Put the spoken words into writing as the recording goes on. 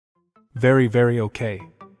Very okay.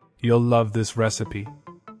 You'll love this recipe.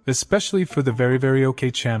 Especially for the Very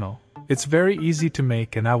Okay channel. It's very easy to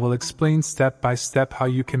make, and I will explain step by step how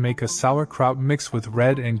you can make a sauerkraut mix with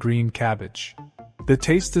red and green cabbage. The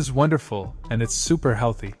taste is wonderful, and it's super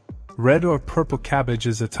healthy. Red or purple cabbage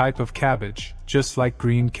is a type of cabbage, just like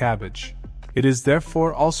green cabbage. It is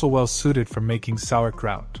therefore also well suited for making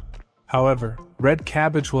sauerkraut. However, red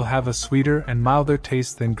cabbage will have a sweeter and milder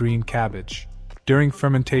taste than green cabbage. During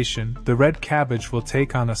fermentation, the red cabbage will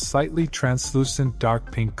take on a slightly translucent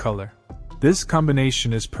dark pink color. This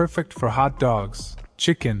combination is perfect for hot dogs,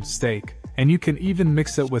 chicken, steak, and you can even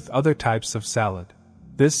mix it with other types of salad.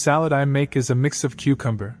 This salad I make is a mix of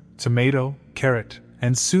cucumber, tomato, carrot,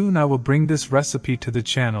 and soon I will bring this recipe to the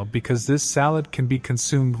channel because this salad can be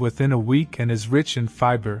consumed within a week and is rich in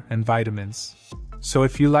fiber and vitamins. So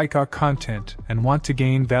if you like our content and want to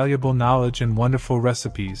gain valuable knowledge and wonderful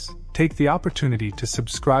recipes, take the opportunity to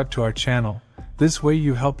subscribe to our channel. This way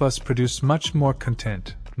you help us produce much more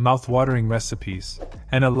content, mouth-watering recipes,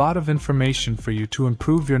 and a lot of information for you to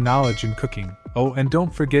improve your knowledge in cooking. Oh, and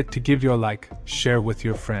don't forget to give your like, share with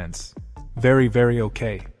your friends. Very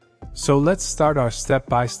okay. So let's start our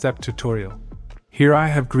step-by-step tutorial. Here I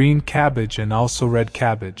have green cabbage and also red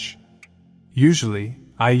cabbage. Usually,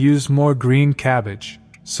 I use more green cabbage,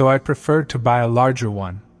 so I prefer to buy a larger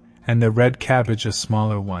one, and the red cabbage a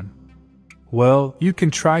smaller one. Well, you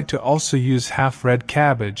can try to also use half red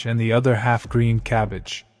cabbage and the other half green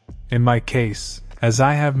cabbage. In my case, as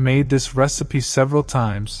I have made this recipe several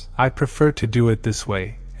times, I prefer to do it this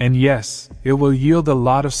way. And yes, it will yield a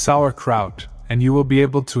lot of sauerkraut, and you will be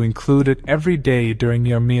able to include it every day during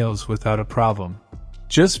your meals without a problem.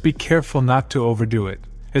 Just be careful not to overdo it,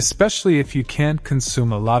 especially if you can't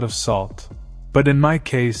consume a lot of salt. But in my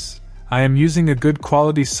case, I am using a good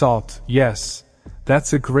quality salt. Yes,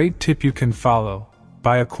 that's a great tip you can follow.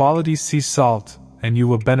 Buy a quality sea salt, and you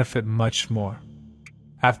will benefit much more.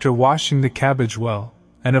 After washing the cabbage well,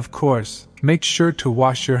 and of course, make sure to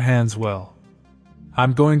wash your hands well.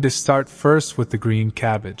 I'm going to start first with the green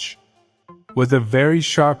cabbage. With a very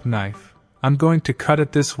sharp knife, I'm going to cut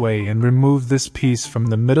it this way and remove this piece from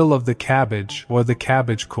the middle of the cabbage or the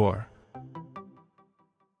cabbage core.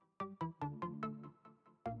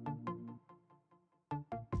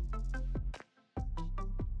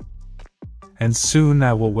 And soon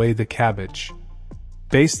I will weigh the cabbage.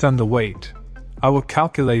 Based on the weight, I will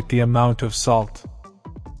calculate the amount of salt.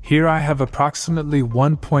 Here I have approximately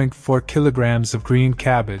 1.4 kilograms of green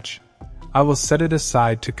cabbage. I will set it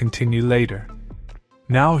aside to continue later.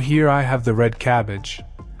 Now here I have the red cabbage.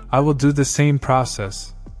 I will do the same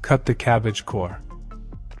process, cut the cabbage core.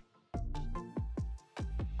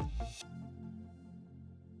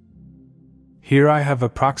 Here I have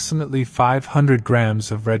approximately 500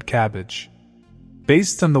 grams of red cabbage.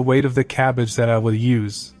 Based on the weight of the cabbage that I will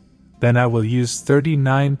use, then I will use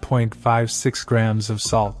 39.56 grams of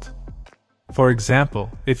salt. For example,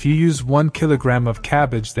 if you use 1 kilogram of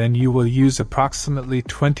cabbage, then you will use approximately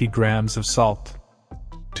 20 grams of salt.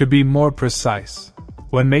 To be more precise,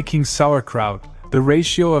 when making sauerkraut, the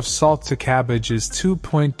ratio of salt to cabbage is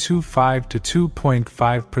 2.25 to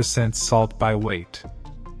 2.5% salt by weight.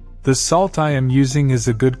 The salt I am using is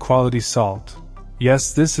a good quality salt.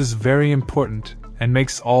 Yes, this is very important and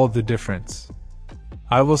makes all the difference.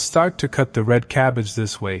 I will start to cut the red cabbage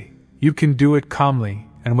this way. You can do it calmly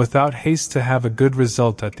and without haste to have a good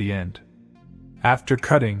result at the end. After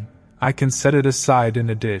cutting, I can set it aside in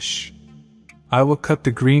a dish. I will cut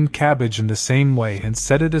the green cabbage in the same way and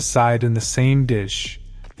set it aside in the same dish.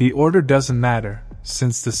 The order doesn't matter,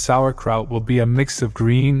 since the sauerkraut will be a mix of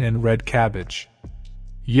green and red cabbage.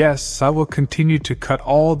 Yes, I will continue to cut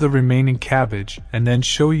all the remaining cabbage and then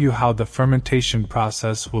show you how the fermentation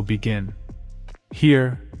process will begin.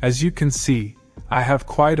 Here, as you can see, I have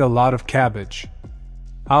quite a lot of cabbage.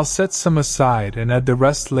 I'll set some aside and add the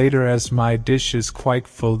rest later as my dish is quite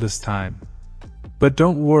full this time. But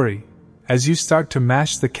don't worry, as you start to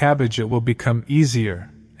mash the cabbage it will become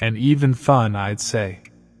easier, and even fun, I'd say.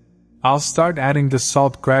 I'll start adding the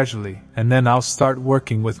salt gradually, and then I'll start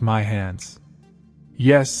working with my hands.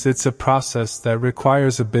 Yes, it's a process that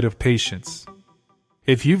requires a bit of patience.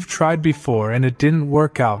 If you've tried before and it didn't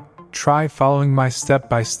work out, try following my step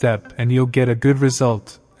by step and you'll get a good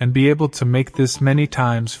result and be able to make this many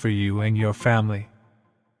times for you and your family.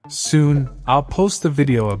 Soon, I'll post a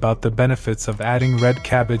video about the benefits of adding red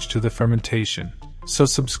cabbage to the fermentation. So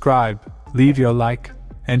subscribe, leave your like,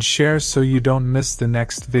 and share so you don't miss the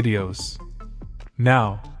next videos.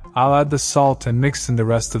 Now, I'll add the salt and mix in the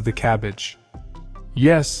rest of the cabbage.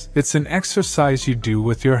 Yes, it's an exercise you do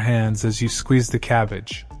with your hands as you squeeze the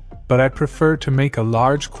cabbage. but I prefer to make a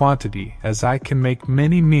large quantity as I can make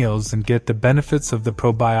many meals and get the benefits of the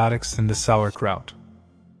probiotics in the sauerkraut.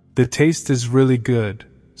 The taste is really good,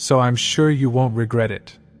 so I'm sure you won't regret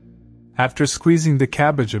it. After squeezing the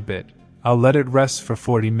cabbage a bit, I'll let it rest for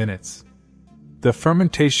 40 minutes. The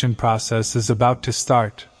fermentation process is about to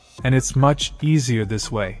start, and it's much easier this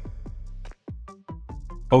way.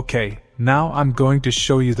 Okay, now I'm going to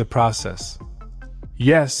show you the process.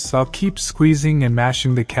 Yes, I'll keep squeezing and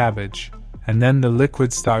mashing the cabbage, and then the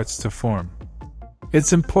liquid starts to form.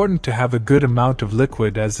 It's important to have a good amount of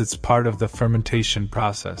liquid as it's part of the fermentation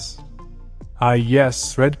process.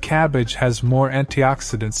 Yes, red cabbage has more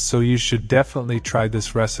antioxidants, so you should definitely try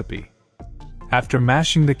this recipe. After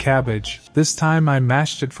mashing the cabbage, this time I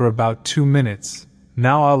mashed it for about 2 minutes.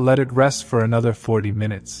 Now I'll let it rest for another 40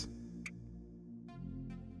 minutes.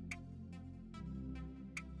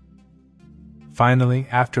 Finally,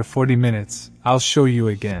 after 40 minutes, I'll show you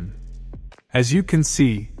again. As you can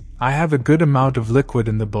see, I have a good amount of liquid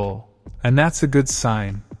in the bowl, and that's a good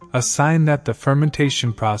sign, a sign that the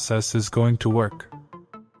fermentation process is going to work.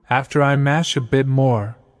 After I mash a bit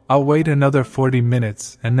more, I'll wait another 40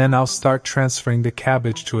 minutes and then I'll start transferring the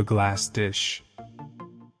cabbage to a glass dish.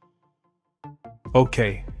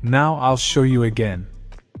 Okay, now I'll show you again.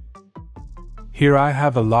 Here I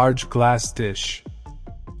have a large glass dish.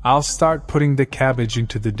 I'll start putting the cabbage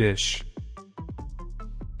into the dish.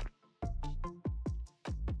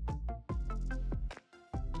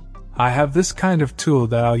 I have this kind of tool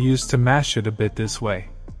that I'll use to mash it a bit this way.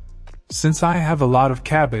 Since I have a lot of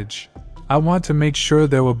cabbage, I want to make sure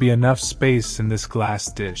there will be enough space in this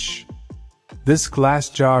glass dish. This glass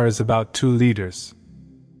jar is about 2 liters.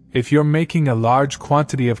 If you're making a large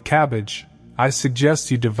quantity of cabbage, I suggest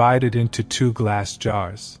you divide it into 2 glass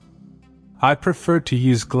jars. I prefer to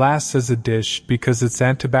use glass as a dish because it's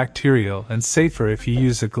antibacterial and safer if you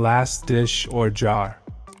use a glass dish or jar.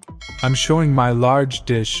 I'm showing my large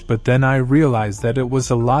dish, but then I realized that it was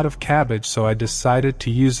a lot of cabbage, so I decided to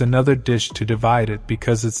use another dish to divide it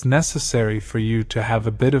because it's necessary for you to have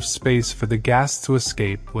a bit of space for the gas to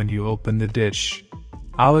escape when you open the dish.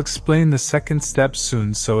 I'll explain the second step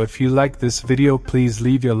soon, so if you like this video, please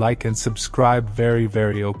leave your like and subscribe.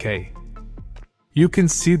 Very okay. You can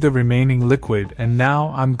see the remaining liquid, and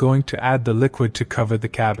now I'm going to add the liquid to cover the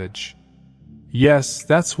cabbage. Yes,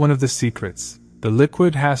 that's one of the secrets. The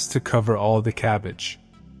liquid has to cover all the cabbage.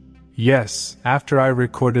 Yes, after I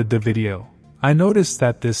recorded the video, I noticed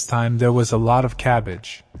that this time there was a lot of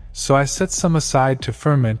cabbage, so I set some aside to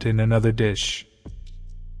ferment in another dish.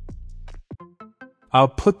 I'll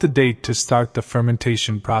put the date to start the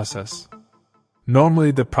fermentation process.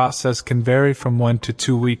 Normally the process can vary from 1 to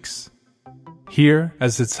 2 weeks. Here,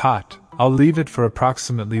 as it's hot, I'll leave it for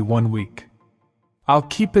approximately 1 week. I'll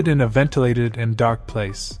keep it in a ventilated and dark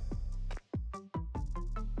place.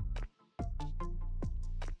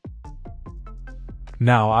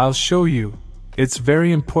 Now I'll show you. It's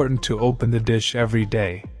very important to open the dish every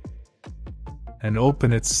day. And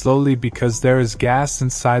open it slowly because there is gas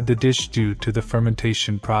inside the dish due to the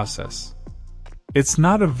fermentation process. It's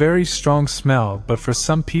not a very strong smell, but for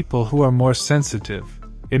some people who are more sensitive,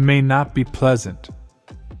 it may not be pleasant.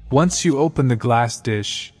 Once you open the glass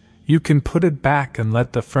dish, you can put it back and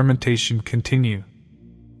let the fermentation continue.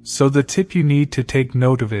 So the tip you need to take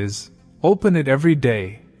note of is, open it every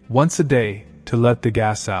day, once a day, to let the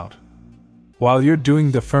gas out. While you're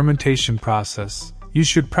doing the fermentation process, you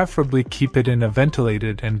should preferably keep it in a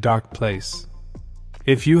ventilated and dark place.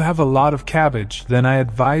 If you have a lot of cabbage, then I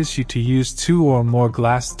advise you to use 2 or more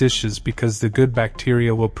glass dishes because the good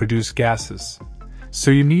bacteria will produce gases. So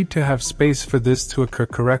you need to have space for this to occur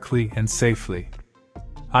correctly and safely.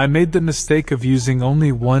 I made the mistake of using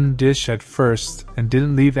only 1 dish at first and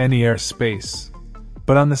didn't leave any air space.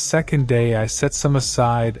 But on the second day I set some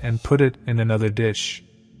aside and put it in another dish.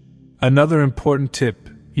 Another important tip,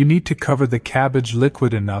 you need to cover the cabbage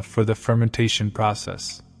liquid enough for the fermentation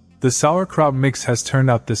process. The sauerkraut mix has turned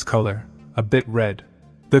out this color, a bit red.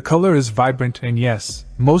 The color is vibrant and yes,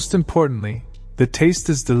 most importantly, the taste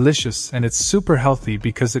is delicious and it's super healthy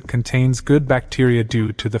because it contains good bacteria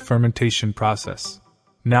due to the fermentation process.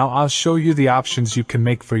 Now I'll show you the options you can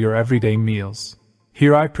make for your everyday meals.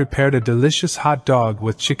 Here I prepared a delicious hot dog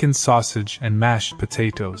with chicken sausage and mashed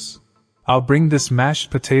potatoes. I'll bring this mashed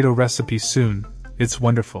potato recipe soon, it's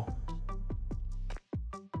wonderful.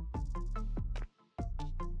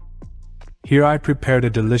 Here I prepared a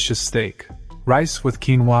delicious steak, rice with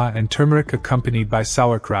quinoa and turmeric accompanied by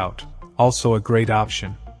sauerkraut, also a great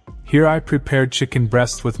option. Here I prepared chicken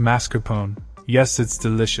breast with mascarpone, yes it's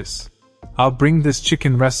delicious. I'll bring this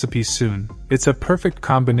chicken recipe soon, it's a perfect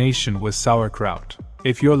combination with sauerkraut.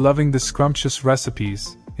 If you're loving the scrumptious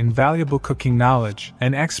recipes, invaluable cooking knowledge,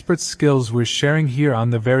 and expert skills we're sharing here on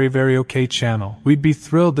the Very OK channel, we'd be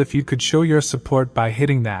thrilled if you could show your support by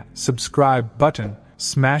hitting that subscribe button,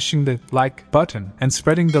 smashing the like button, and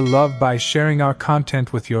spreading the love by sharing our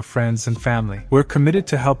content with your friends and family. We're committed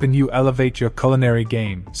to helping you elevate your culinary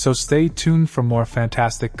game, so stay tuned for more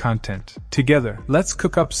fantastic content. Together, let's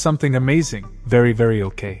cook up something amazing. Very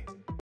OK.